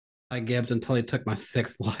Gibbs until he took my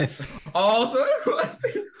sixth life. Oh, so it was.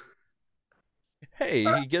 Hey,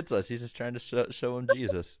 he gets us. He's just trying to show him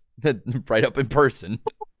Jesus. Right up in person.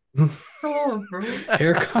 Oh, bro.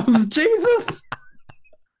 Here comes Jesus.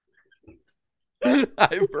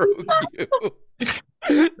 I broke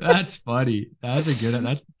you. That's funny. That's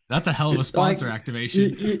a hell of a sponsor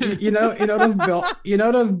activation. You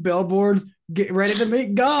know those billboards. Get ready to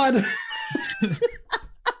meet God.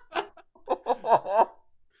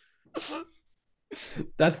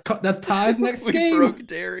 That's Ty's next We game. broke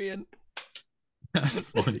Darian. That's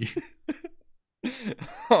funny.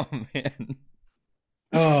 Oh man.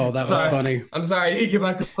 Oh, that was Sorry. funny. I'm sorry. I need to get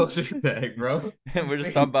back closer to the bag, bro. We're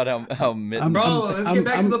just talking about how mittens. Bro, let's get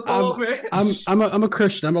back to the poll, man. I'm a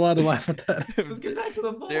Christian. I'm allowed to laugh at that. Let's get back to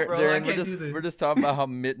the poll, bro. Darren, I can't do this. we're just talking about how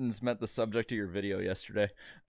mittens met the subject of your video yesterday.